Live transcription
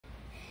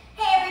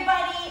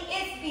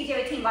BJ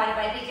with Team Body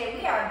by BJ.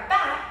 We are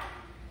back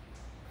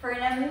for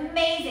an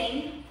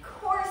amazing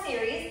core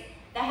series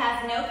that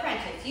has no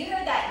crunches. You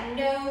heard that,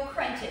 no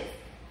crunches.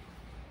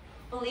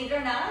 Believe it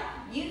or not,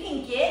 you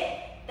can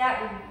get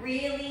that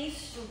really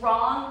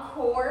strong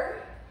core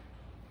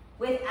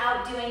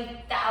without doing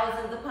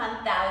thousands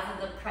upon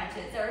thousands of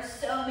crunches. There are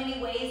so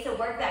many ways to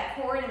work that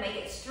core to make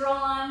it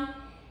strong,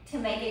 to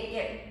make it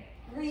get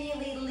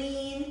really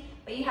lean,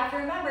 but you have to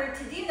remember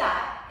to do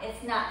that.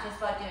 It's not just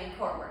about doing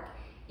core work.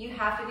 You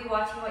have to be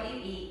watching what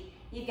you eat.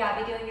 You've got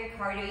to be doing your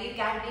cardio. You've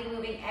got to be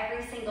moving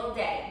every single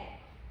day.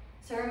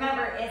 So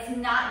remember, it's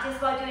not just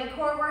about doing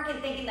core work and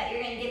thinking that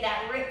you're going to get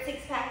that ripped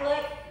six-pack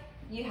look.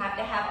 You have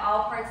to have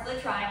all parts of the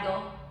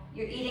triangle.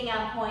 You're eating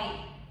on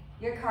point,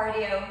 your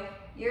cardio,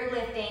 your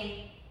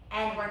lifting,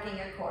 and working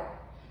your core.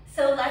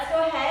 So let's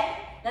go ahead.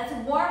 Let's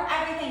warm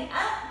everything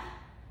up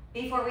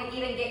before we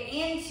even get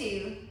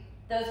into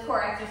those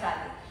core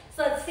exercises.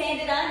 So let's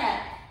stand it on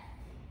up.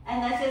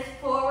 And let's just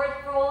forward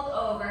fold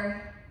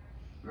over.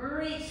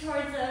 Reach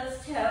towards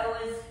those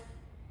toes.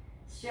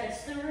 Stretch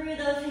through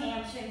those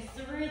hamstrings,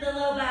 through the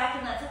low back,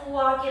 and let's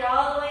walk it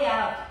all the way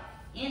out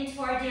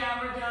into our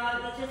downward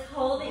dog. Let's just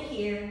hold it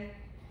here.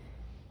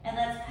 And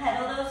let's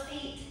pedal those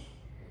feet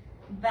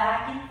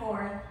back and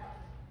forth.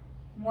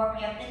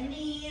 Warming up the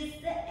knees,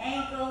 the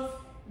ankles,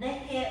 the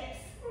hips,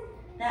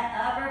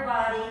 that upper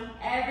body.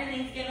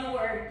 Everything's gonna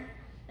work.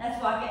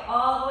 Let's walk it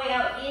all the way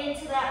out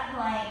into that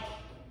plank.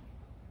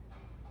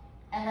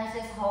 And let's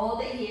just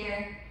hold it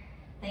here.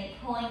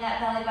 Think pulling that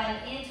belly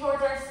button in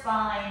towards our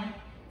spine,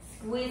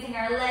 squeezing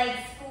our legs,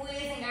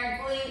 squeezing our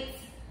glutes,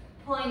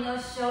 pulling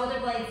those shoulder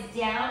blades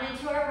down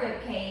into our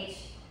rib cage.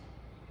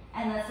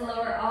 And let's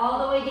lower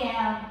all the way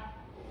down.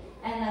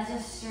 And let's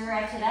just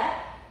stretch it up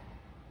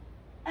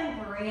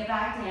and bring it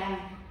back down.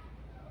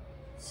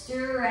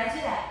 Stretch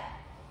it up.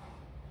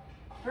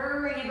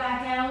 Bring it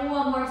back down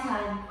one more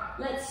time.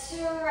 Let's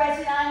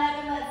stretch it on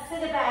up and let's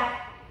sit it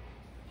back.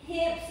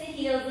 Hips to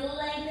heels,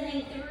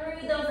 lengthening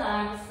through those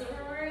arms,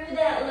 through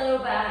that low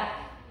back.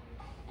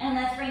 And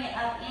let's bring it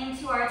up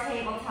into our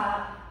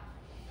tabletop.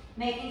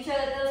 Making sure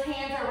that those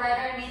hands are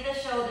right underneath the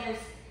shoulders.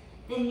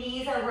 The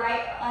knees are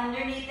right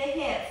underneath the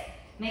hips.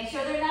 Make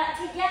sure they're not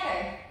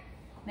together.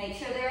 Make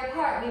sure they're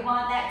apart. We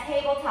want that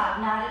tabletop,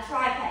 not a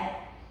tripod.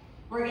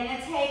 We're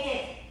gonna take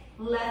it,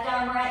 left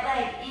arm, right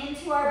leg,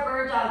 into our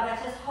bird dog.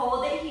 Let's just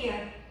hold it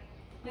here.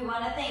 We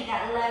wanna think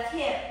that left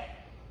hip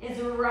is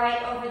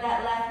right over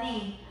that left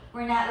knee.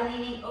 We're not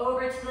leaning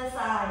over to the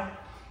side.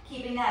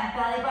 Keeping that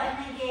belly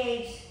button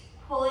engaged.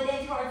 Pull it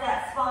in towards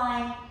that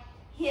spine.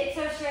 Hips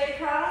are straight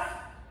across.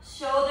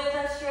 Shoulders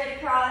are straight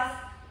across.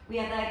 We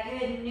have that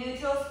good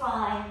neutral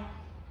spine.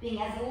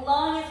 Being as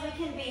long as we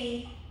can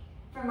be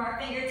from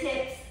our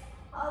fingertips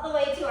all the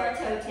way to our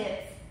toe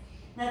tips.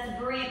 Let's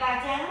bring it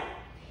back down.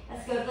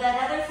 Let's go to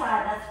that other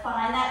side. Let's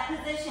find that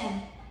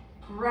position.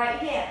 Right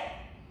hip,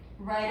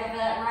 right over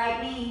that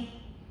right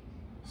knee.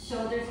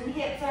 Shoulders and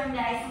hips are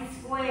nice and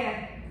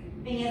square.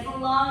 Being as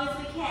long as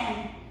we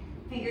can,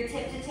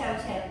 fingertip to toe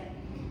tip.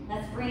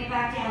 Let's bring it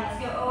back down. Let's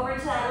go over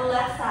to that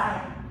left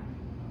side.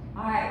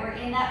 All right, we're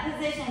in that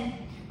position.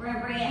 We're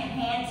gonna bring it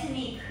hand to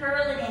knee,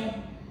 curl it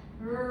in,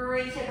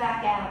 reach it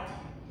back out.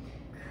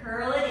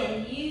 Curl it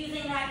in,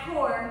 using that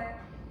core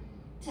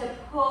to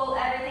pull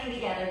everything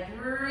together.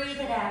 Breathe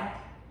it out.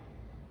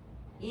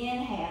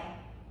 Inhale.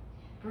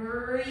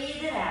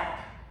 Breathe it out.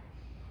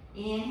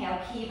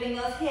 Inhale, keeping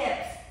those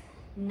hips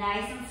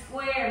nice and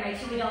square. Make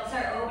sure we don't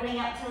start opening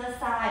up to the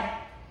side.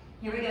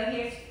 Here we go,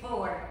 here's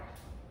 4.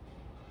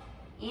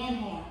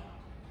 Inhale.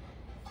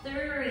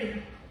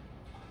 3.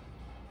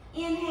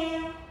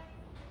 Inhale.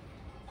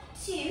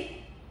 2.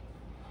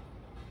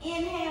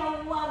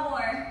 Inhale, one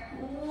more.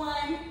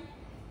 1.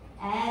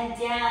 And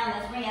down.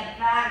 Let's bring it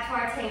back to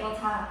our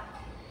tabletop.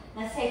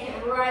 Let's take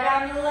it right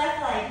arm to the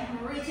left leg.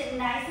 Reach it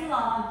nice and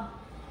long.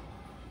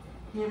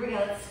 Here we go.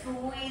 Let's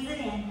squeeze it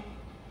in.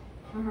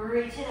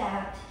 Reach it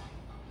out.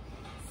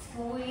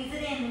 Squeeze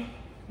it in.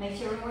 Make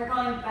sure we're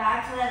going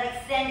back to that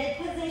extended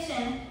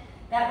position,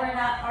 that we're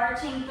not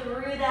arching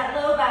through that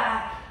low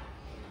back.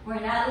 We're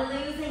not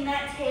losing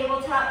that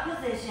tabletop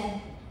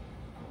position.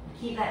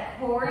 Keep that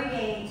core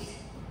engaged.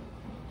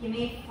 Give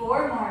me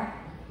 4 more.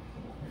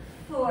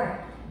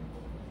 4.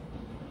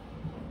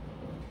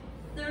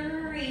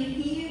 3,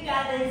 you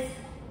got this.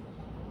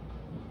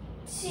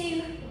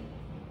 2,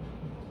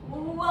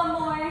 1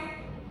 more.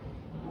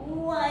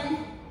 1,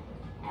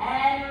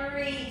 and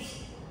reach.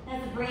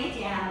 Let's bring it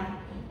down.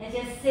 And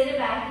just sit it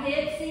back,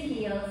 hips to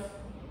heels.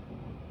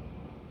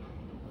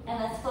 And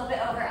let's flip it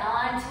over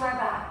onto our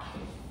back.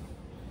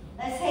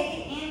 Let's take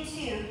it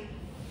into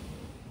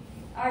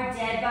our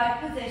dead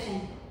bug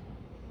position.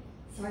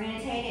 So we're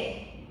gonna take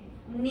it,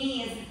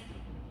 knees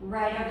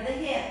right over the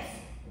hips.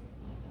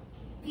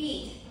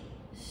 Feet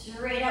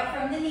straight up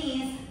from the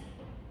knees.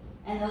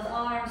 And those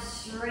arms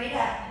straight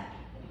up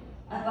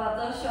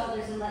above those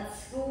shoulders. And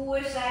let's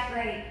squish that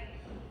grape.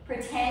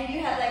 Pretend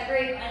you have that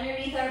grape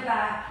underneath our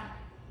back.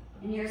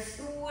 And you're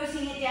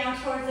squishing it down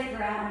towards the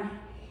ground.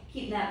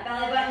 Keep that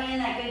belly button in,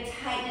 that good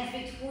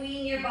tightness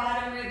between your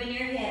bottom rib and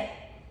your hip.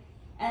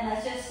 And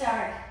let's just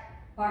start.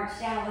 March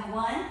down with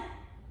one,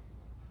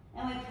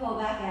 and we pull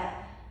back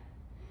up.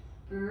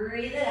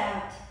 Breathe it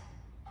out.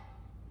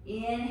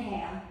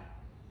 Inhale.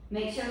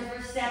 Make sure as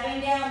we're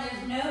stepping down,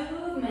 there's no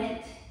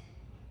movement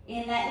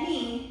in that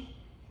knee.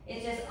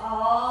 It's just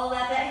all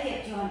at that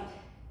hip joint.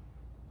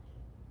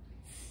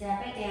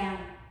 Step it down.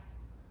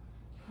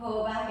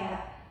 Pull back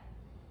up.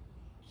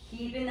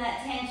 Keeping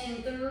that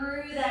tension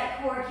through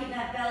that core, keeping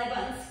that belly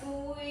button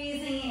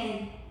squeezing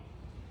in.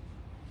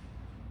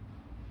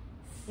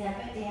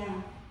 Step it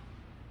down.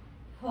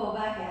 Pull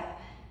back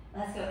up.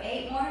 Let's go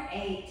 8 more.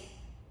 8.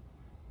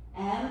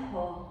 And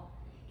pull.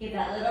 Give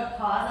that little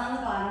pause on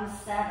the bottom.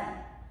 7.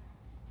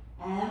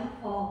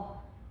 And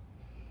pull.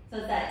 So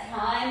it's that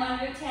time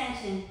under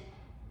tension.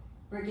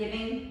 We're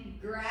giving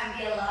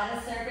gravity a lot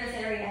of surface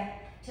area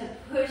to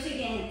push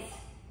against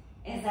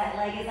as that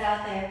leg is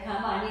out there.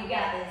 Come on, you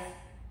got this.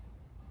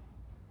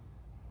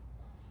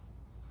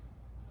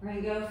 We're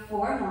going to go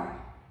 4 more.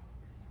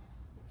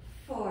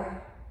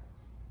 4.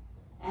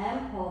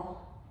 And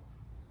pull.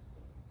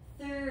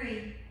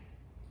 3.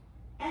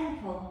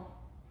 And pull.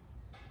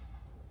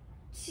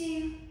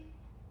 2.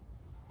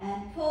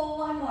 And pull.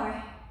 1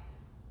 more.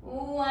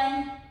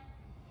 1.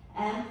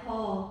 And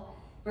pull.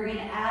 We're going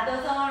to add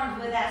those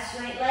arms with that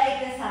straight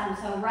leg this time.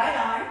 So right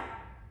arm,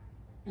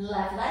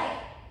 left leg.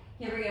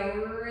 Here we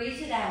go.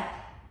 Reach it out.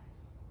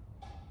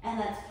 And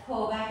let's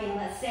pull back in.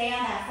 Let's stay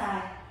on that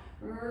side.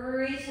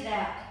 Reach it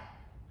out.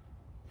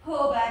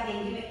 Pull back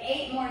in. Give it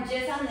 8 more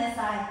just on this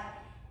side.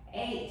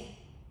 8.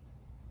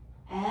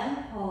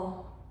 And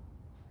pull.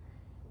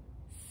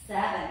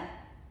 7.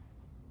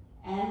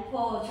 And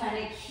pull.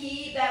 Trying to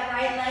keep that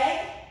right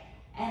leg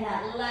and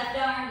that left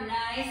arm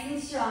nice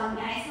and strong,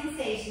 nice and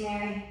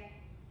stationary.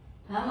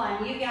 Come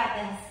on, you got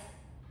this.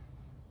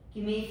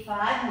 Give me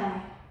 5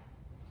 more.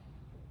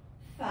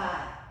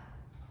 5.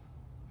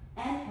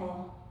 And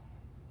pull.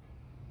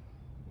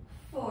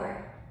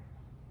 4.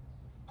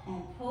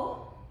 And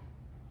pull.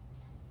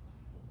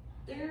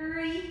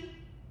 3.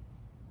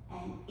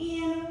 And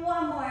in.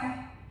 1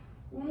 more.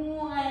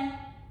 1.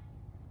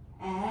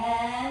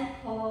 And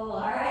pull.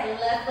 All right,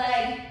 left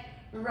leg,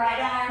 right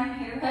arm.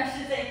 Here, I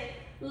should say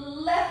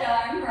left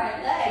arm,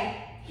 right leg.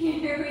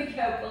 Here we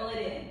go, pull it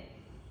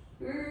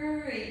in.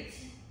 Reach.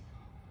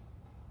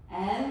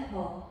 And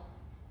pull.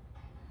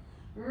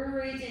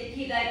 Reach it.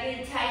 Keep that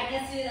good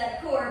tightness through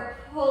that core.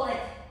 Pull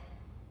it.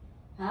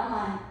 Come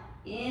on.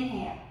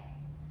 Inhale.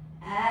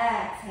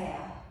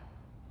 Exhale.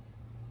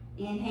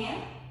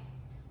 Inhale.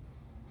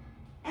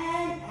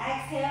 And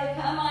exhale.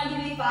 Come on,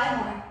 give me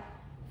 5 more.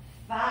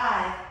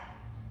 5.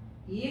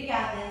 You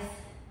got this.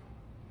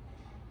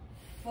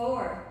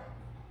 4.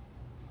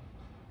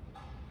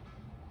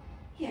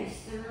 Here's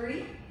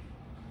 3.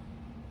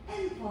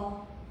 And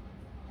pull.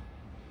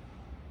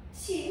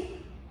 2.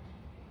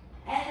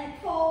 And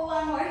pull.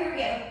 1 more. Here we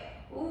go.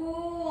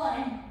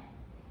 1.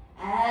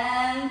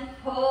 And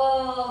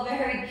pull.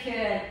 Very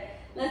good.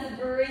 Let's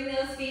bring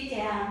those feet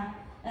down.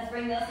 Let's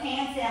bring those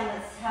hands down.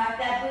 Let's tuck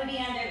that booty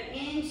under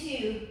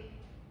into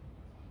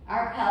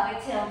our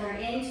pelvic tilt or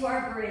into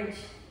our bridge.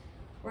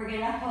 We're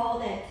going to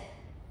hold it.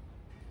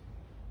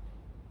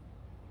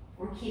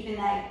 We're keeping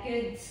that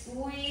good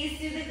squeeze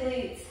through the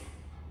glutes.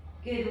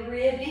 Good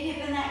rib to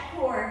hip in that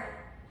core.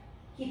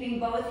 Keeping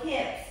both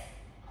hips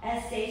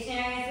as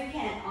stationary as we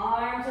can.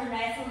 Arms are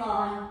nice and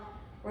long.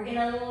 We're going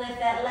to lift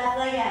that left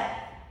leg up.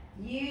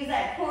 Use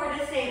that core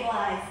to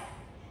stabilize.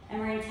 And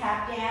we're going to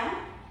tap down.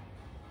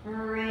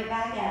 Bring it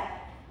back up.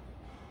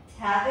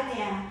 Tap it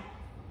down.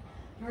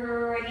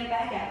 Bring it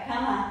back up.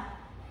 Come on.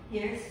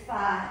 Here's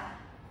 5.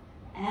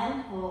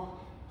 And pull.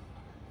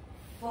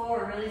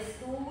 4. Really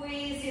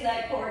squeeze through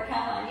that core.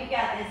 Come on. You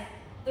got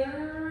this.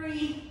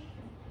 3.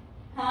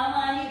 Come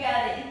on. You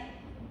got it.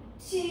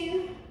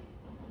 2.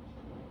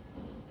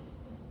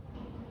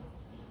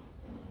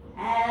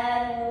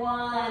 And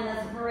 1.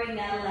 Let's bring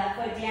that left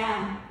foot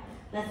down.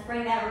 Let's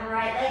bring that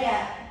right leg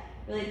up.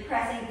 Really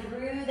pressing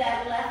through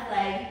that left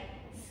leg.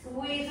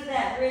 Squeeze with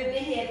that rib to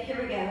hip.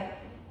 Here we go.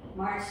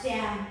 March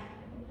down.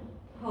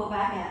 Pull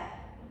back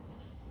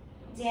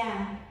up.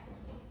 Down.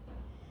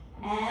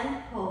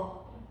 And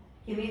pull.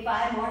 Give me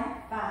 5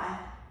 more. 5.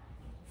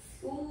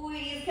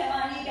 Squeeze. Come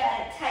on, you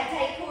got it. Tight,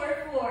 tight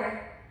core.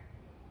 4.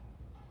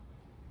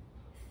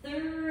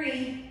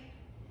 3.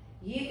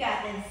 You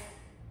got this.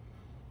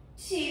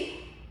 2.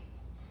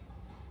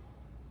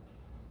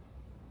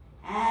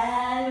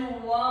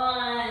 And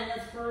 1.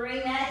 Let's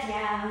bring that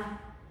down.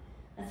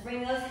 Let's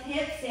bring those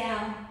hips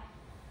down.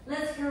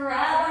 Let's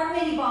grab our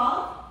mini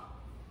ball.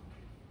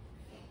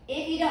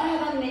 If you don't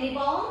have a mini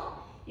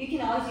ball, you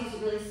can always use a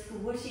really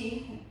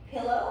squishy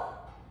pillow.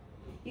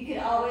 You could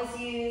always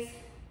use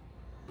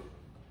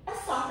a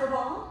soccer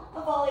ball,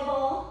 a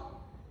volleyball,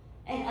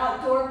 an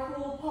outdoor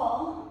pool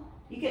ball.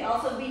 You could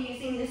also be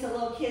using just a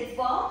little kid's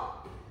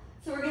ball.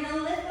 So we're going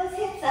to lift those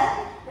hips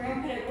up. We're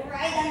going to put it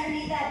right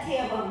underneath that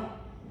tailbone.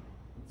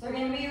 So we're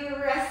going to be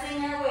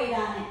resting our weight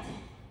on it.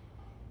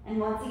 And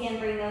once again,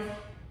 bring those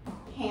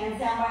Hands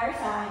down by our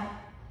side.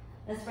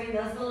 Let's bring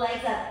those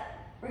legs up.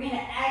 We're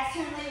gonna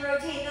externally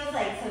rotate those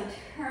legs, so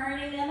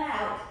turning them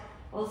out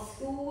while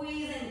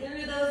squeezing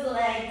through those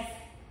legs.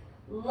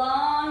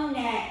 Long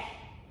neck.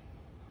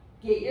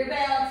 Get your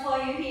balance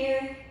while you're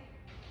here.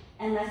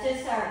 And let's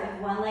just start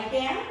with one leg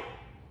down.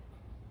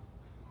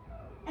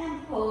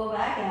 And pull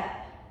back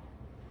up.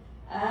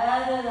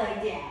 Other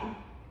leg down.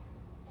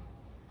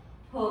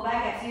 Pull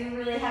back up. So you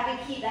really have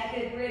to keep that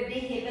good rib to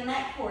hip in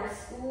that core.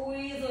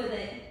 Squeeze with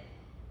it.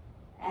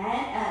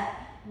 And up.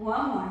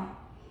 One more.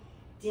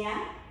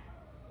 Down.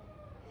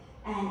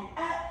 And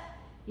up.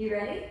 You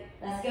ready?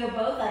 Let's go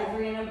both legs.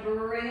 We're gonna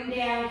bring them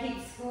down. Keep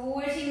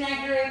squishing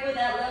that grip with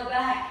that low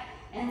back.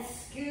 And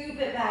scoop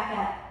it back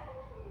up.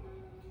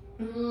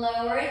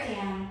 Lower it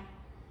down.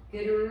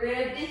 Good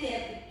rib to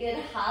hip.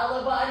 Good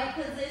hollow body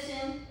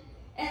position.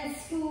 And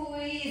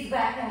squeeze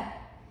back up.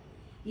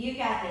 You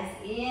got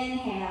this.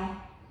 Inhale.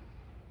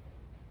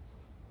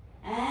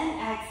 And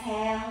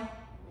exhale.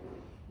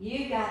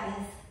 You got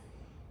this.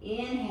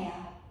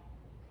 Inhale.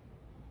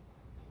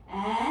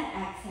 And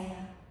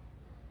exhale.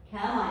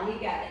 Come on, you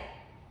got it.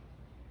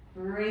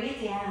 Bring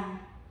it down.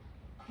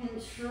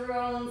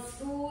 Control and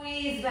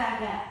squeeze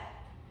back up.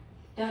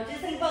 Don't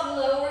just think about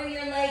lowering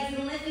your legs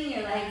and lifting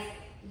your legs.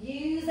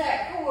 Use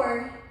that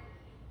core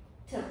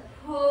to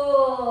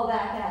pull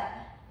back up.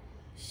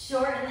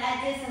 Shorten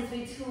that distance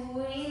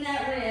between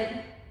that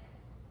rib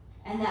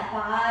and that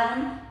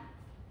bottom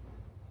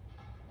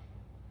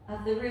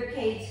of the rib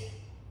cage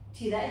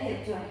to that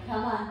hip joint.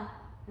 Come on,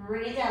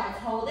 bring it down. Let's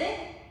hold it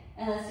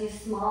and let's do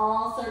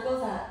small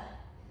circles up.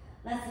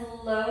 Let's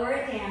lower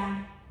it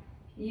down,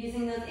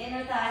 using those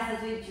inner thighs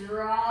as we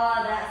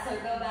draw that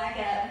circle back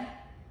up.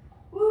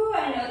 Woo,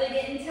 I know they're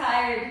getting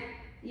tired.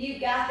 You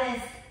got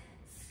this.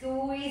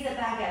 Squeeze it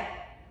back up.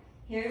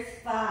 Here's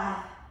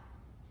 5.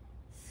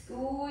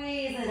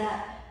 Squeeze it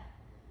up.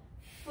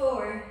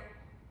 4.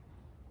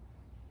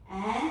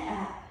 And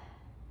up.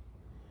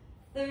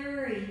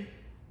 3.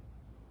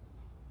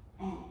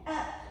 And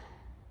up.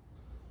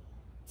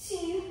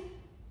 2.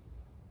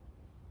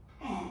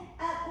 And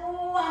up.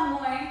 One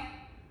more.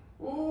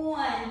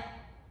 1.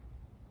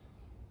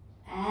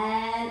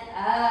 And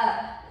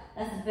up.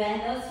 Let's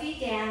bend those feet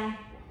down.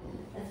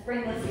 Let's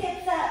bring those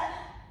hips up.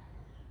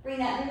 Bring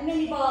that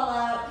mini ball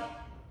out.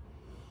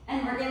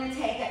 And we're going to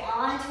take it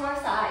onto our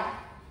side.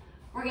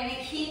 We're going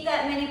to keep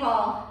that mini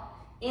ball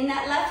in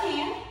that left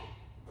hand.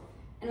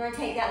 And we're going to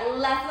take that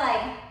left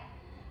leg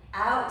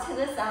out to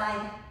the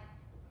side.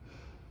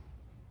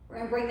 We're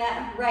going to bring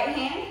that right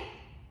hand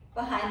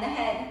behind the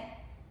head.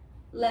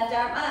 Left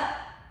arm up.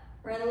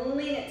 We're going to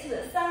lean it to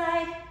the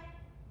side.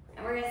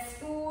 And we're going to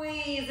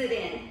squeeze it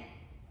in.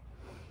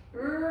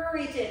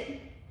 Reach it.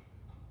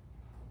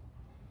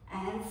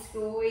 And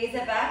squeeze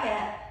it back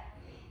up.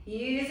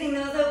 Using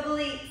those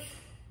obliques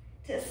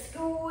to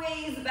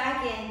squeeze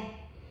back in.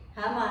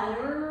 Come on,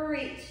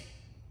 reach.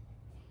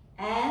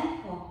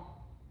 And pull.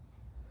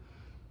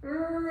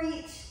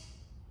 Reach.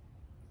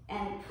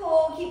 And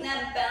pull. Keep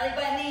that belly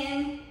button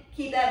in.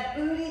 Keep that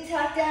booty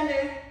tucked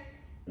under.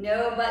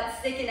 No butt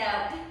sticking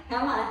out.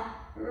 Come on,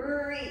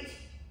 reach.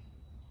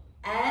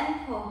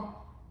 And pull.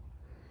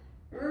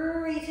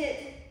 Reach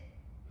it.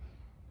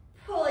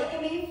 Pull it.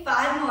 Give me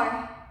 5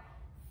 more.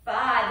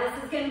 5.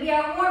 This is going to be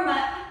our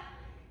warm-up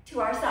to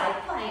our side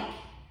plank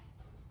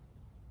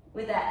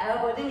with that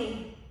elbow to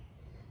knee.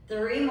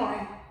 3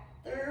 more.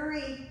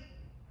 3.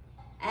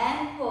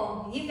 And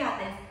pull. You got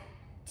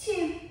this.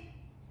 2.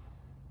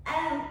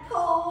 And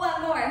pull.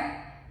 1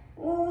 more.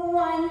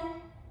 1.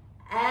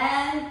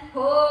 And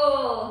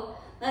pull.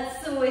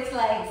 Let's switch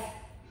legs.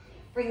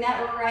 Bring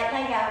that right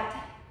leg out.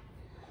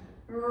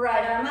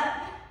 Right arm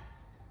up.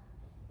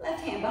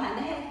 Left hand behind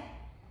the head.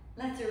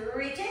 Let's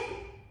reach it.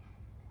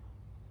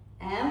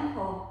 And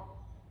pull.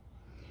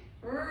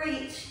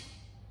 Reach.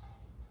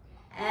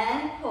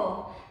 And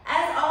pull.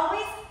 As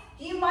always,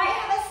 you might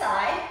have a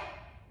side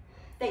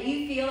that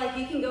you feel like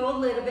you can go a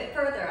little bit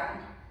further on.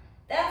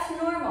 That's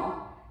normal.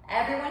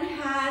 Everyone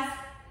has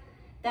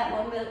that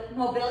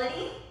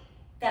mobility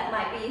that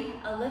might be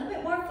a little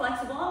bit more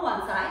flexible on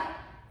one side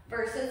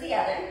versus the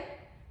other.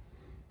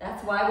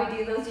 That's why we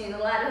do those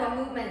unilateral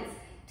movements,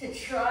 to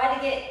try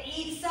to get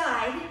each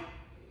side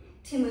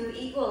to move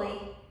equally.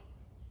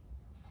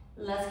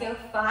 Let's go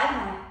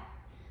 5 more.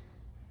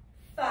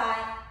 5.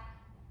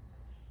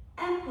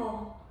 And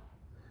pull.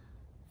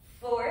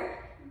 4.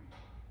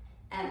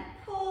 And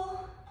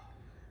pull.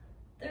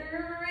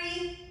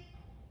 3.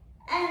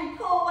 And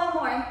pull. 1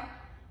 more.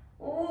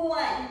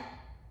 1.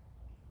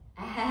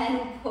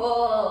 And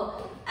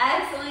pull.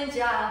 Excellent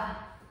job.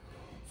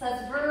 So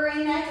let's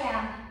bring that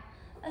down.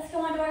 Let's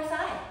go onto our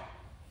side.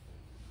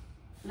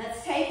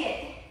 Let's take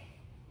it.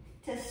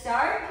 To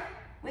start,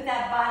 with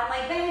that bottom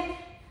leg bent,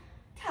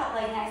 top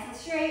leg nice and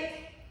straight,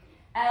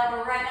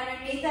 elbow right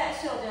underneath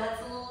that shoulder.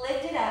 Let's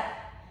lift it up.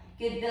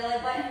 Good belly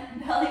button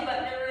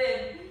to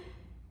rib.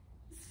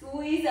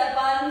 Squeeze that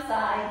bottom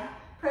side,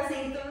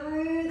 pressing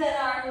through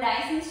that arm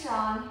nice and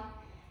strong.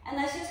 And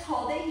let's just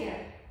hold it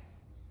here.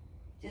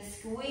 Just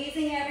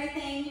squeezing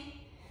everything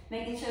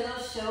Making sure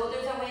those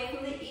shoulders are away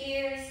from the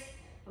ears.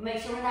 But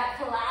make sure we're not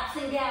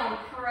collapsing down.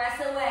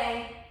 Press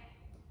away.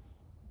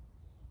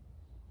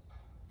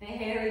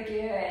 Very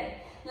good.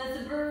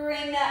 Let's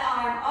bring that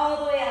arm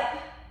all the way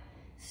up.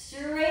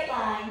 Straight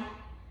line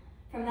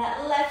from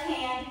that left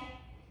hand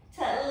to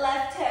that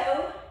left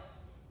toe.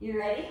 You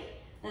ready?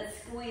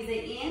 Let's squeeze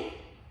it in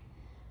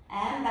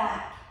and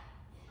back.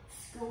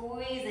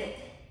 Squeeze it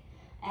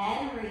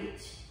and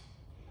reach.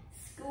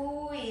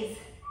 Squeeze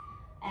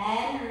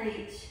and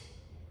reach.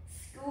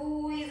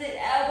 Squeeze it,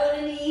 elbow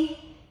to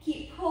knee.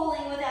 Keep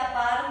pulling with that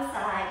bottom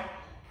side.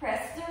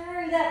 Press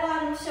through that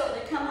bottom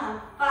shoulder. Come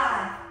on,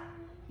 5.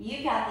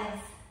 You got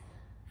this.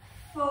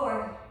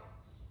 4,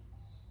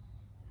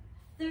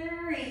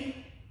 3,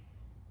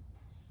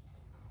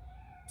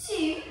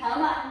 2,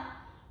 come on.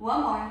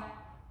 One more.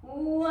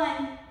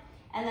 1,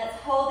 and let's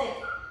hold it.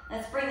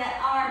 Let's bring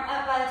that arm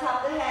up by the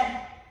top of the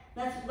head.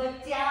 Let's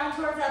look down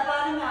towards that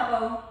bottom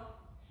elbow.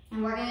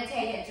 And we're gonna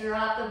take it,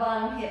 drop the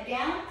bottom hip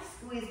down,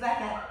 squeeze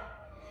back up.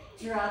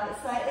 Drop it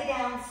slightly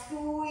down,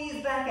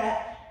 squeeze back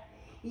up.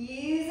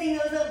 Using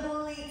those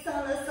obliques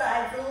on the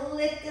sides,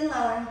 lift and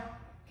lower.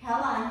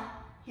 Come on,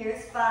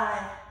 here's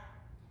 5,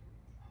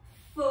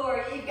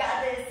 4, you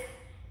got this.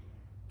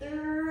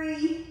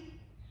 3,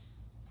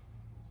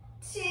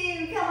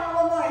 2, come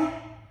on, one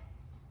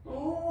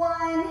more.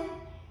 1,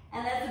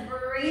 and let's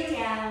bring it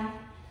down.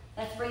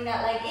 Let's bring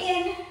that leg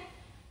in,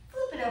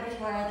 flip it over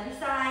to our other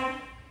side.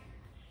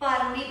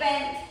 Bottom knee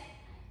bent,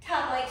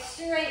 top leg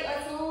straight.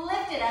 Let's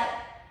lift it up.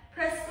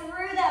 Press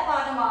through that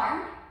bottom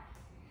arm.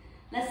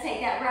 Let's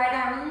take that right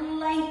arm,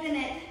 lengthen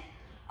it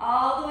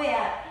all the way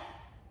up.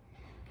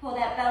 Pull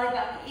that belly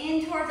button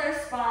in towards our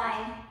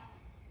spine.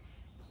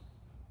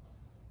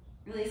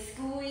 Really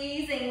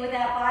squeezing with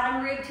that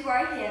bottom rib to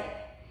our hip.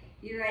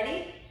 You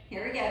ready?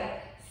 Here we go.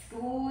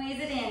 Squeeze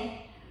it in,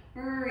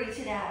 reach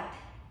it out.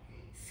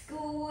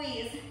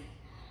 Squeeze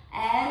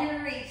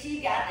and reach.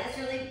 You got this.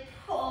 Really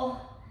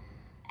pull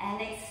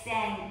and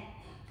extend.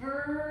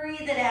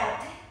 Breathe it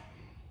out.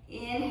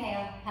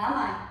 Inhale. Come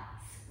on.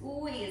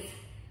 Squeeze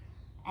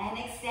and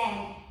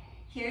extend.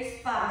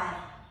 Here's 5,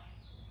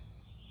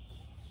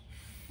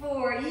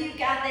 4. You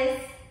got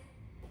this.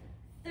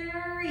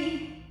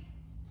 3,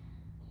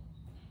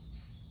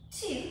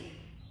 2.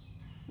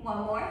 One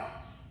more.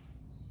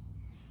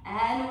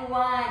 And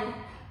 1.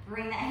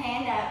 Bring that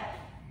hand up.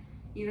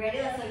 You ready?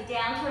 Let's look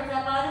down towards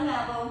that bottom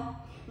elbow.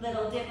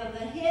 Little dip of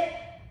the hip.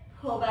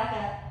 Pull back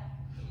up.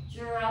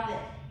 Drop it.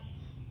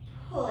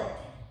 Pull it.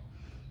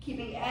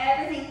 Keeping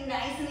everything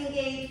nice and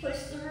engaged. Push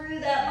through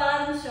that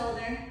bottom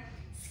shoulder.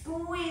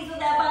 Squeeze with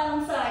that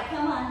bottom side.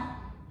 Come on.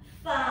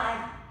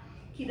 5.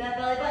 Keep that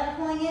belly button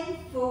pulling in.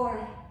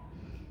 4.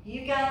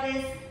 You got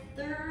this.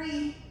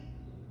 3,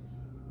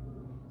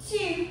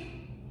 2,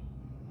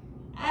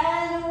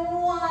 and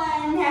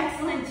 1.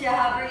 Excellent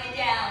job. Bring it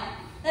down.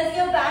 Let's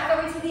go back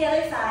over to the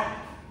other side.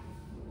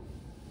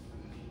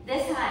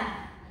 This time,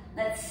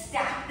 let's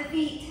stack the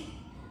feet.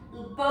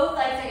 Both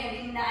legs are going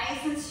to be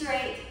nice and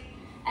straight.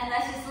 And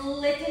let's just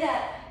lift it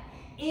up.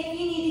 If you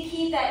need to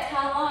keep that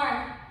top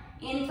arm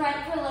in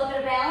front for a little bit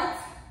of balance,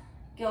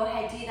 go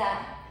ahead, do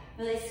that.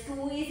 Really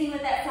squeezing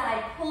with that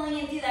side, pulling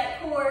into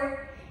that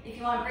core. If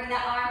you want to bring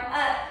that arm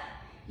up,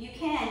 you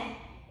can.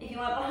 If you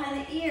want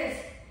behind the ears,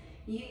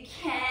 you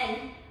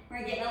can.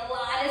 We're getting a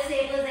lot of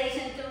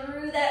stabilization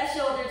through that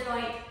shoulder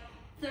joint,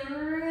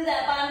 through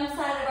that bottom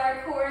side of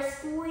our core,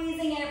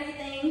 squeezing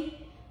everything.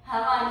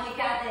 Come on, you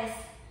got this.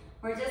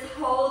 We're just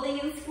holding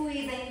and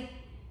squeezing.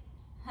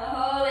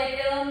 Oh,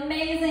 they feel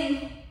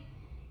amazing.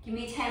 Give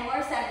me 10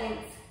 more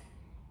seconds.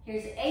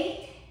 Here's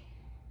 8,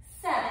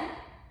 7,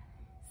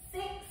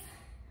 6,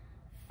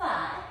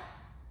 5,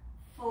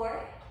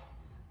 4,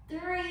 3,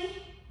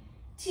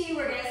 2.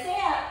 We're gonna stay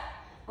up,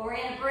 but we're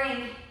gonna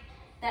bring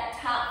that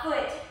top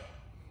foot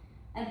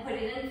and put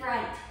it in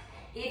front.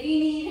 If you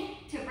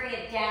need to bring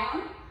it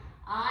down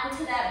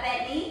onto that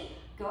bent knee,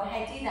 go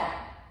ahead, do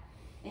that.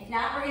 If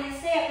not, we're gonna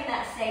stay up in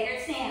that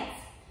staggered stance.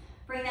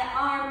 Bring that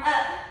arm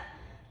up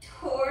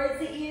towards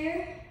the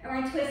ear, and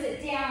we're gonna twist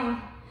it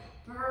down.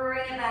 Bring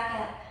it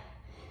back up.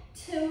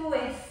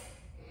 Twist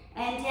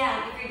and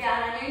down. If you're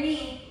down on your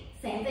knee,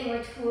 same thing,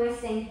 we're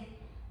twisting,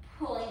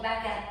 pulling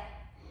back up.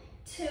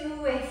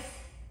 Twist,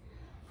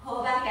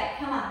 pull back up.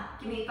 Come on,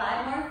 give me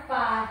 5 more.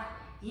 5,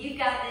 you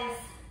got this.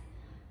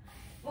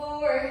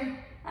 4,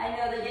 I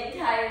know they're getting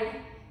tired.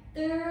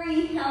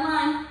 3, come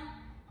on.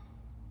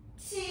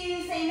 2,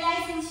 stay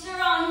nice and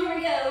strong. Here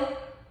we go.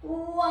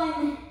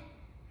 1,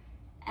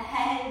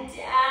 and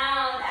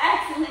down.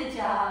 Excellent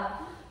job.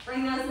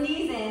 Bring those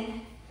knees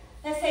in.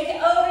 Let's take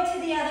it over to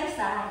the other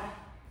side.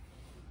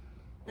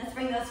 Let's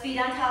bring those feet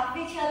on top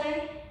of each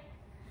other.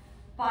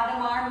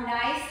 Bottom arm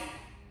nice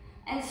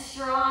and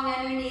strong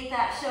underneath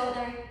that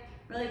shoulder.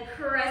 Really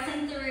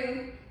pressing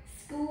through,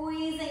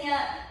 squeezing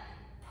up,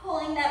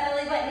 pulling that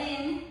belly button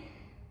in.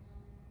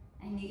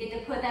 And you get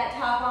to put that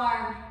top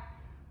arm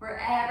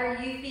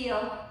wherever you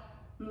feel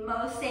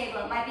most stable.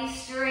 It might be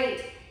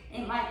straight,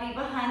 it might be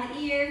behind the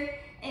ear,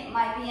 it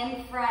might be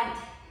in front.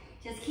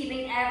 Just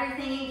keeping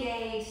everything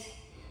engaged.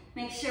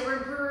 Make sure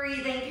we're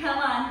breathing. Come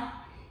on.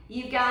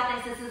 You've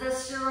got this. This is a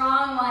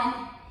strong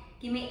one.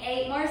 Give me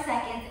 8 more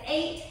seconds.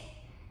 8,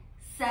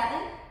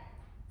 7,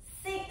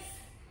 6,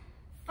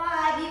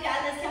 5. You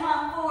got this. Come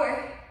on.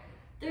 4,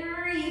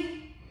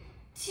 3,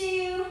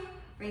 2.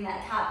 Bring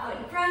that top foot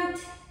in front.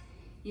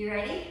 You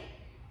ready?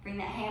 Bring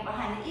that hand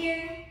behind the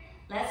ear.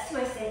 Let's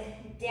twist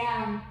it.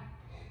 Down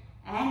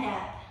and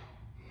up.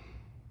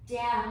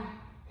 Down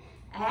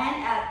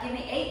and up. Give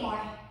me 8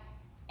 more.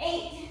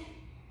 8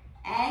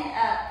 and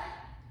up.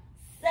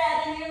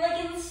 7. You're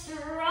looking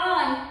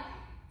strong.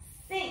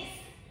 6.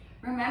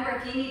 Remember,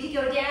 if you need to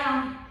go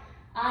down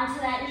onto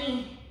that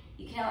knee,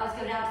 you can always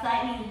go down to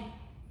that knee.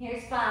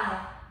 Here's 5.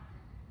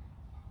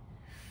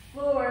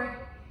 4.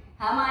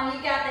 Come on,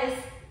 you got this.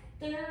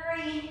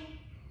 3,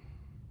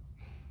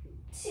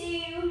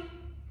 2,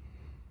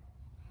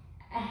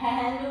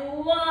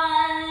 and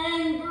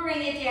 1.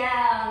 Bring it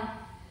down.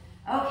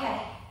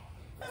 Okay,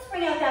 let's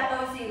bring out that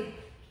Bosu.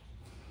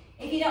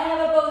 If you don't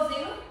have a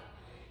Bosu,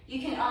 you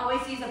can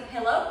always use a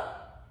pillow.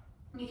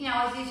 You can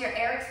always use your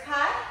Eric's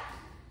pad.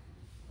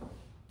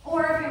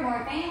 Or if you're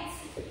more advanced,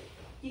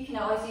 you can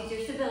always use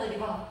your stability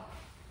ball.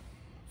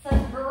 So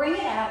let's bring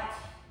it out.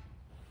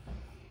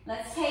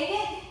 Let's take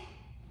it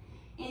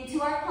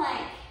into our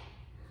plank.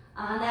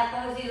 On that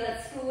Bosu,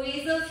 let's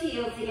squeeze those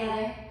heels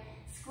together.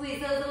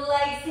 Squeeze those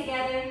legs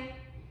together.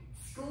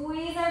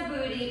 Squeeze our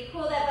booty.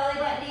 Pull that belly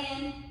button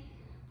in.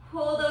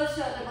 Pull those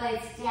shoulder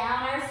blades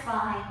down our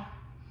spine.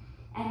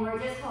 And we're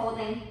just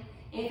holding.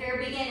 If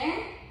you're a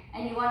beginner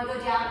and you want to go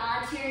down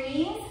onto your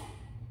knees,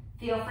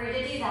 feel free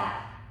to do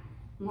that.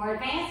 More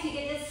advanced, you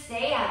get to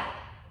stay up.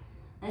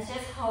 Let's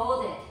just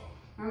hold it.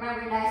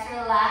 Remember, nice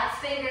relaxed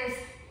fingers.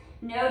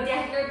 No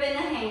death grip in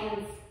the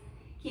hands.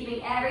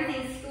 Keeping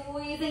everything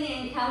squeezing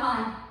in. Come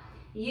on.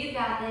 You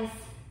got this.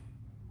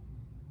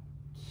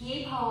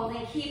 Keep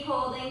holding, keep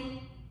holding.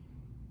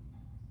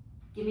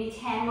 Give me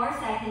 10 more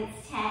seconds.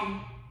 10,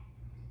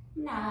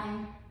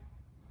 9,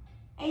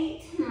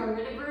 8.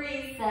 Remember to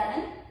breathe.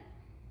 7,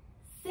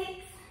 6,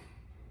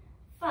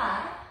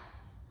 5,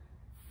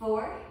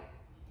 4,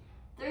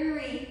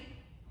 3,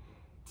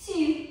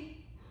 2,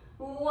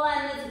 1.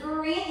 Let's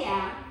bring it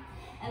down.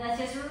 And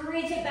let's just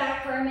reach it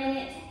back for a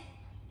minute.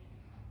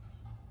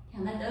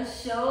 And let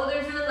those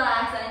shoulders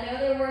relax. I know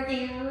they're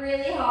working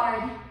really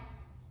hard.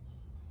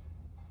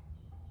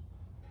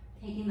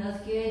 Taking those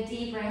good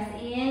deep breaths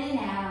in and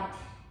out.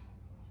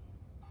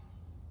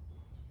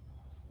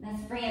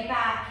 Let's bring it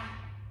back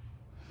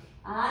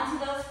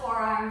onto those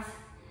forearms.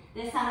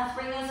 This time let's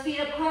bring those feet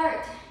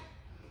apart.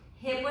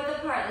 Hip width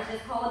apart. Let's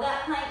just hold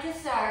that plank to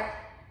start.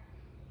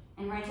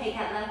 And we're going to take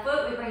that left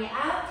foot. We bring it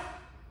out.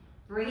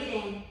 Bring it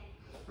in.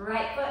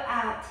 Right foot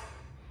out.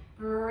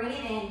 Bring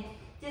it in.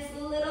 Just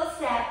little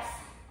steps.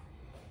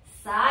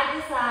 Side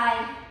to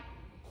side.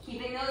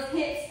 Keeping those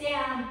hips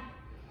down.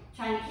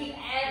 Trying to keep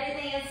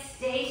everything as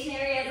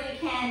stationary as we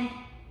can.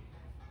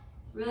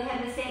 Really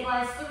having to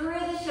stabilize through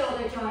the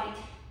shoulder joint.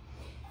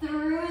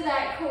 Through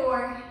that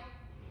core.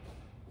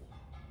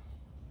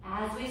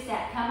 As we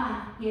step. Come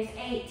on. Here's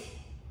 8,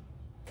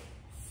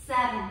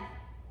 7,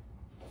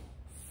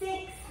 6,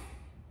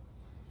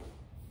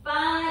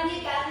 5.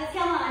 You got this.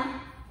 Come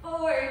on.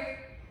 4,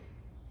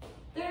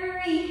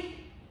 3,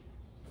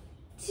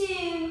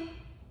 2,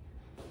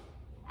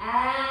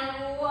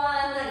 and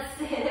 1. Let's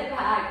sit it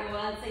back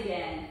once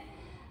again.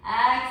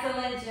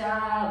 Excellent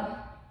job.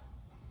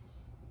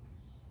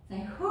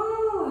 Say,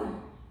 whoo.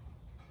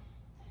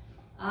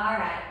 All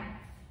right.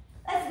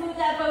 Let's move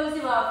that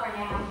Bosu up for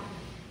now.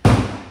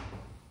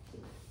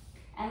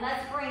 And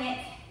let's bring it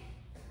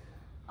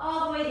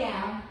all the way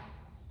down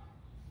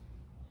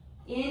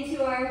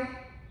into our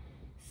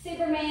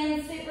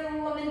Superman,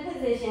 Superwoman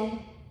position.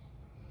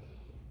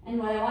 And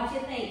what I want you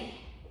to think,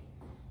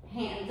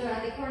 hands are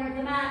at the corner of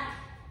the mat,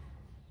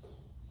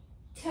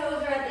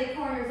 toes are at the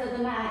corners of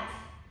the mat.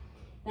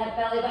 That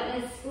belly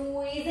button is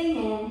squeezing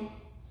in.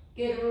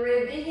 Good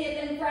rib to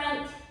hip in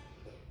front.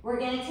 We're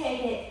gonna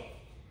take it,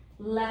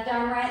 left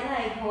arm, right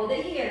leg, hold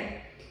it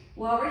here.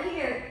 While we're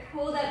here,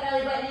 pull that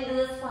belly button into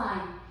the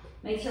spine.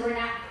 Make sure we're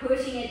not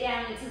pushing it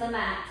down into the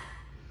mat.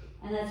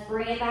 And let's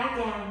bring it back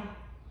down.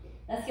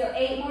 Let's go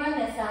 8 more on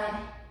this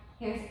side.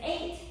 Here's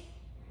 8,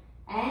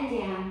 and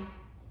down.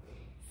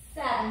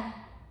 7,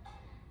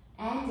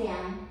 and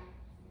down.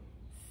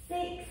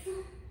 6,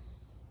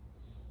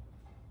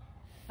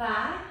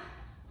 5,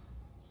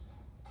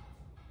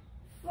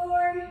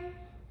 4,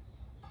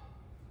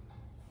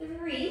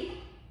 3,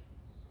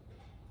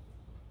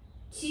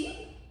 2,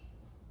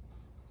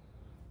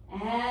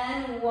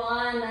 and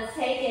 1. Let's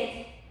take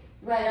it.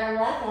 Right arm,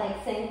 left leg,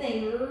 same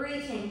thing,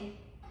 reaching.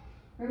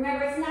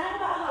 Remember, it's not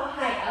about how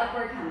high up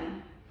we're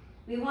coming.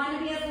 We want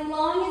to be as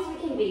long as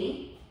we can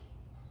be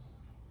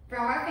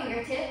from our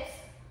fingertips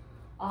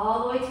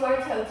all the way to our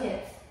toe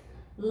tips.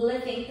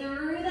 Lifting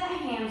through that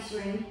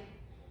hamstring,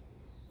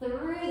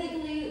 through the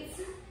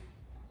glutes,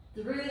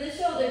 through the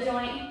shoulder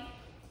joint,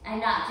 and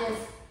not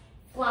just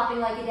flopping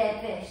like a dead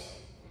fish.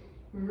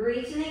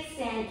 Reach and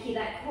extend, keep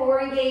that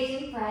core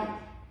engaged in front.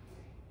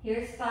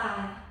 Here's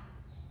 5,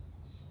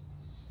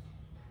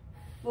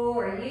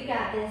 4, you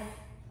got this.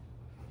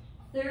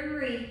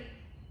 3,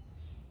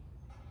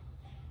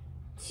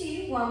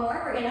 2, one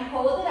more. We're gonna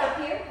hold it up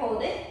here,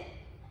 hold it,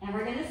 and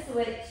we're gonna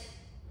switch,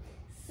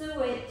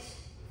 switch,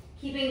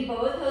 keeping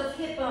both those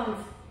hip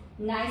bones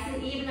nice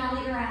and even on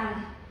the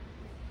ground.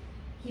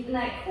 Keeping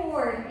that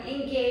core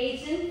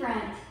engaged in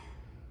front.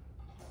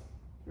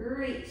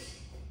 Reach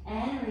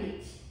and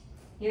reach.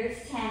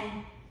 Here's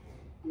 10,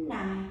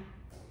 9,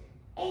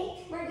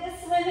 8, we're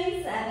just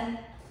swimming. 7,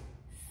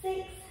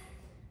 6,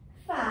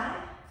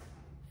 5,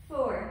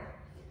 4,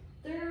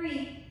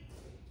 3,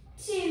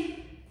 2,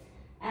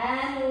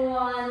 and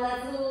 1.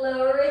 Let's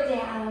lower it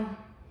down.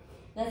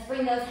 Let's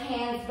bring those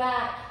hands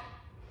back.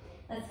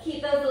 Let's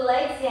keep those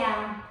legs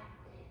down.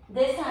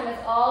 This time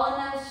it's all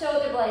on those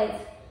shoulder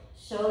blades.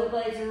 Shoulder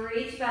blades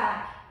reach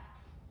back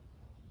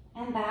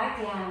and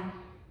back down.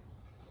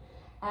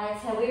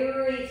 Exhale, we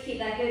reach. Keep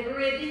that good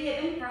rib to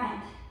hip in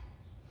front.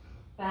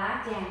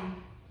 Back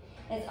down.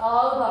 It's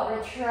all about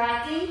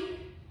retracting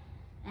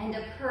and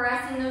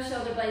pressing those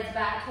shoulder blades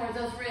back towards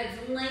those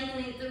ribs,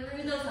 lengthening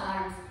through those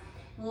arms.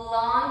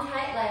 Long,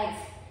 tight legs.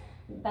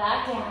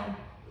 Back down.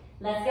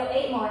 Let's go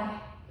 8 more.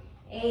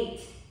 8.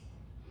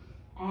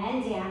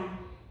 And down.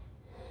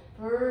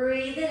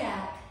 Breathe it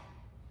out.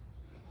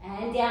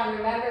 And down.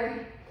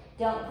 Remember,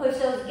 don't push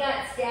those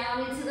guts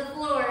down into the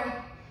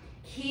floor.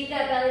 Keep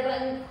that belly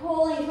button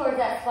pulling towards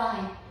that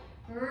spine.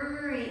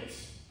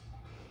 Reach.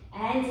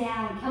 And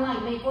down. Come on,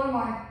 give me 4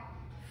 more.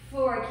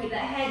 4. Keep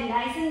that head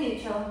nice and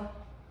neutral.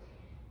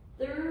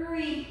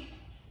 3.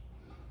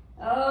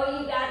 Oh,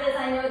 you got this.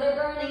 I know they're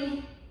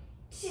burning.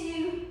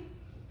 2.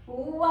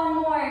 1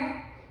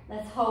 more.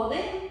 Let's hold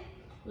it.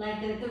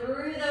 Lengthen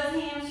through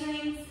those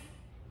hamstrings.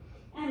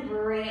 And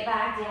bring it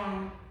back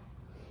down.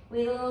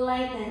 We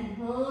lengthen,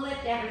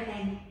 lift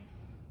everything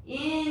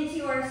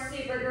into our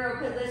Supergirl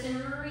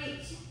position.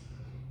 Reach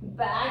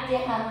back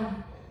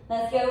down.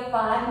 Let's go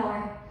 5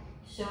 more.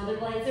 Shoulder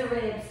blades or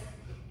ribs.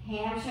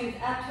 Hamstrings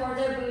up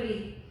towards our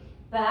booty.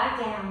 Back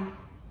down.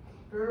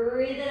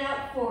 Breathe it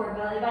out. 4.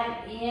 Belly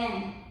button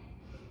in.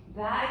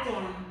 Back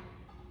down.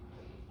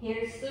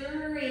 Here's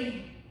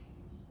 3.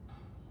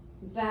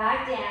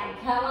 Back down.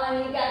 Come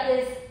on, you got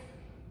this.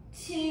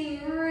 2.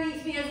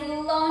 Reach. Be as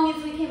long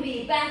as we can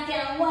be. Back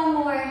down. 1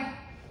 more.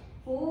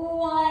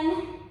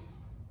 1.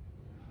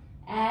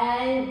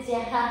 And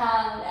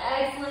down.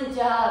 Excellent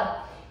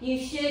job. You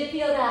should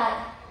feel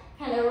that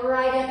kind of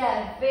right at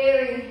that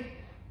very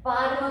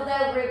bottom of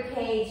that rib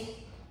cage.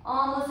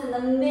 Almost in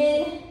the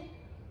mid,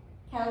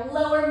 kind of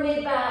lower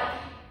mid back.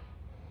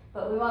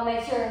 But we want to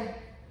make sure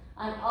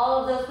on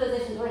all of those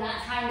positions we're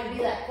not trying to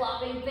be that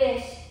flopping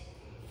fish.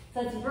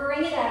 So let's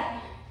bring it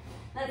up.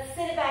 Let's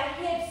sit it back,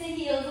 hips to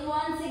heels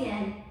once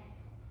again.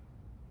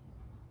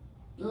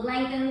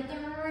 Lengthen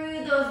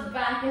through those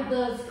back of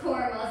those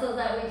core muscles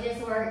that we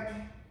just worked.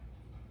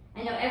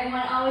 I know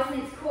everyone always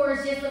thinks core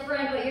is just the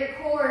front, but your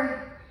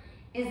core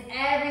is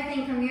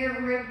everything from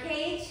your rib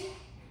cage,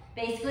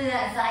 basically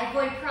that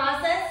xiphoid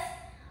process,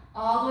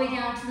 all the way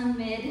down to the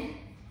mid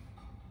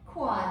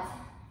quads,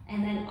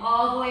 and then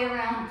all the way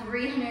around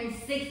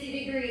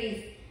 360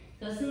 degrees.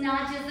 So it's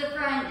not just the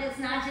front, it's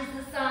not just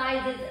the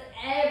sides, it's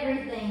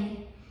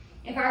everything.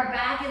 If our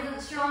back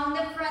isn't strong,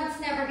 the front's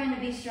never going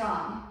to be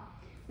strong.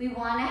 We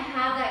want to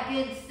have that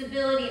good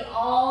stability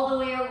all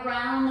the way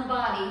around the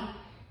body,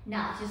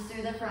 not just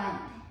through the front.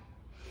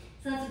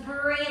 So let's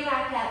bring it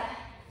back up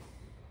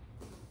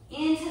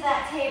into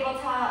that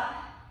tabletop.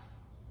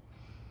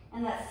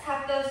 And let's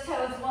tuck those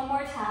toes one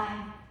more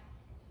time.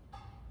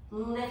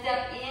 Lift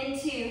up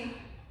into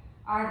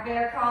our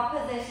bear crawl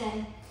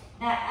position,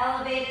 that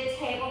elevated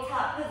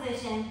tabletop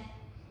position.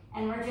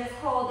 And we're just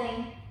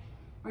holding,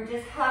 we're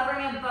just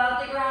hovering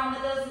above the ground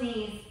with those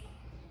knees.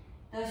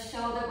 Those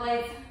shoulder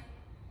blades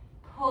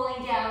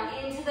pulling down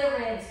into the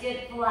ribs,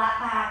 get flat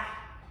back.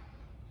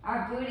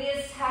 Our booty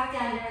is tucked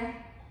under.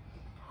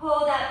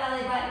 Pull that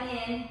belly button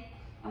in,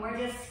 and we're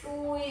just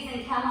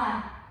squeezing. Come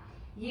on,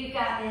 you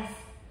got this.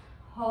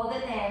 Hold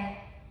it there.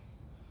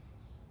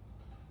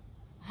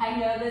 I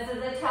know this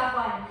is a tough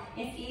one.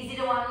 It's easy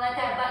to want to let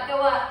that butt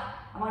go up.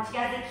 I want you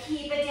guys to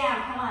keep it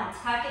down. Come on,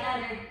 tuck it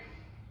under.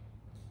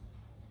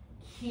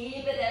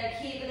 Keep it there,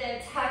 keep it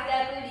there. Tuck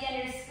that booty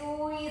under,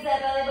 squeeze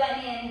that belly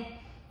button in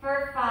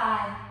for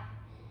 5,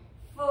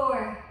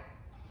 4,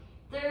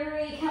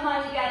 3, come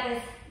on, you got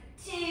this.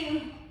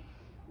 2,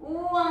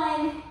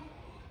 1,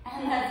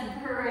 and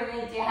let's bring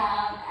it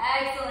down.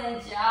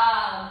 Excellent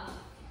job.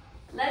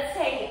 Let's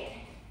take it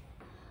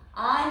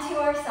onto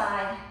our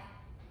side,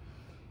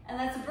 and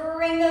let's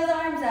bring those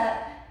arms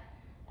up,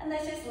 and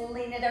let's just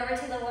lean it over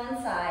to the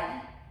one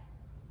side.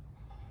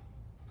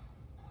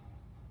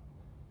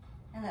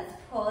 And let's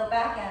pull it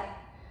back up.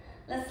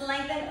 Let's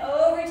lengthen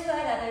over to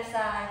that other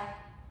side.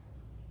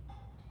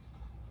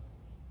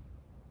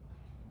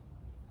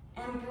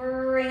 And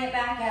bring it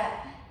back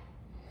up.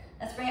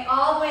 Let's bring it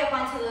all the way up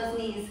onto those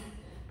knees.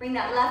 Bring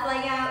that left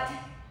leg out.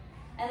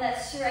 And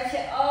let's stretch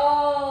it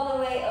all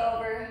the way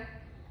over.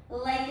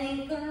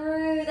 Lengthening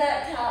through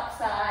that top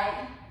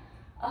side.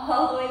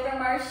 all the way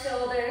from our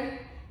shoulder,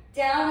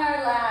 down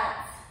our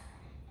lats,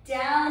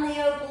 down the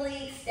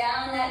obliques,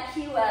 down that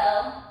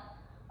QL,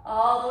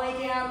 all the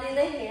way down through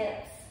the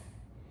hips.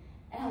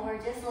 And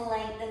we're just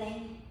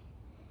lengthening.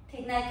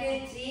 Take that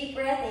good deep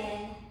breath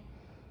in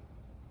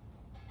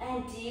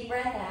and deep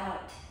breath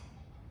out.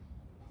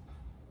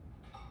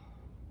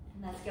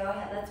 And let's go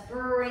ahead, let's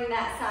bring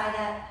that side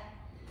up.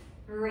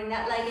 Bring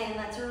that leg in,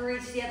 let's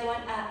reach the other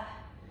one up.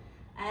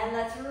 And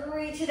let's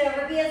reach it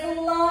over, be as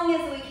long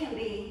as we can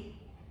be.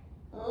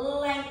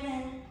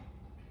 Lengthen.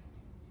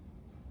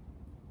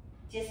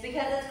 Just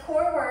because it's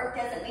core work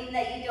doesn't mean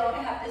that you don't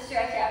have to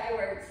stretch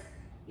afterwards.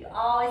 You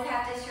always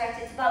have to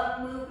stretch, it's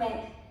about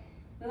movement.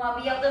 We want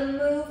to be able to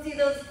move through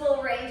those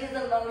full ranges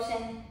of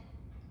motion.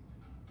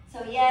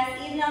 So yes,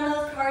 even on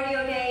those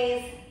cardio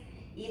days,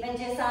 even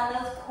just on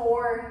those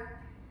core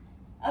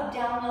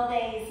abdominal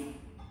days,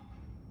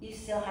 you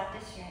still have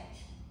to stretch.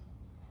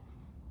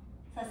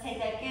 So let's take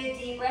that good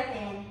deep breath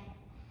in.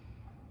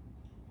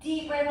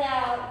 Deep breath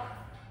out.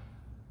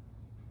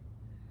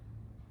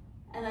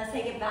 And let's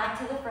take it back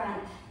to the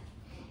front.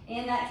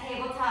 In that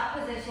tabletop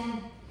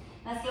position,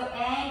 let's go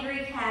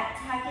angry cat,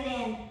 tuck it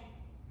in.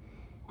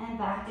 And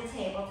back to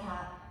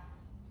tabletop.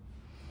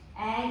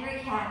 Angry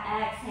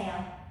cat,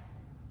 exhale.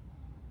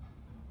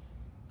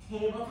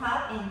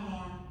 Tabletop,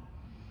 inhale.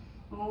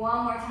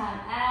 One more time,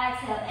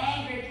 exhale,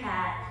 angry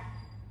cat.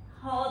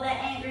 Hold that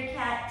angry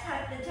cat,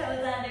 tuck the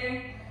toes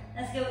under.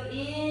 Let's go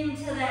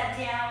into that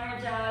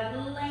downward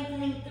dog,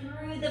 lengthening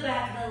through the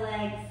back of the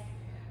legs.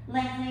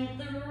 Lengthening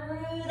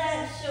through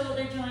that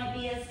shoulder joint,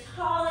 be as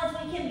tall as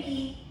we can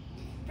be.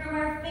 From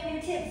our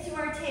fingertips to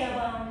our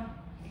tailbone.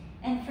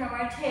 And from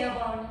our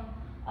tailbone,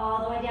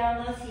 all the way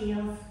down those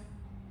heels.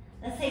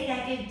 Let's take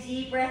that good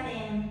deep breath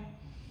in.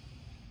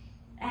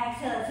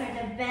 Exhale, let's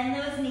start to bend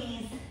those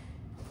knees.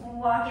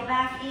 Walk it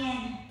back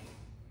in.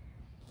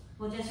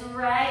 We'll just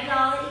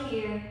ragdoll it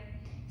here.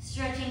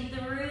 Stretching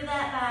through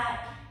that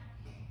back.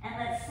 And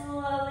let's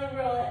slowly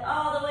roll it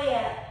all the way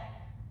up.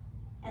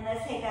 And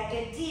let's take that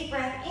good deep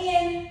breath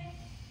in.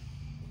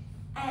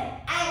 And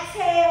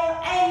exhale.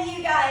 And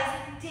you guys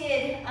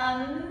did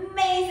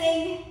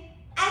amazing.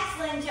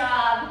 Excellent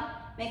job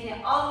making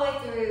it all the way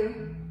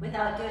through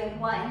without doing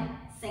one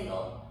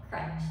single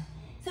crunch.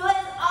 So as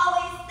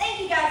always,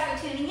 thank you guys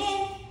for tuning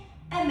in.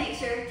 And make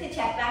sure to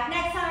check back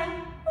next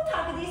time. We'll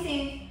talk with you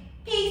soon.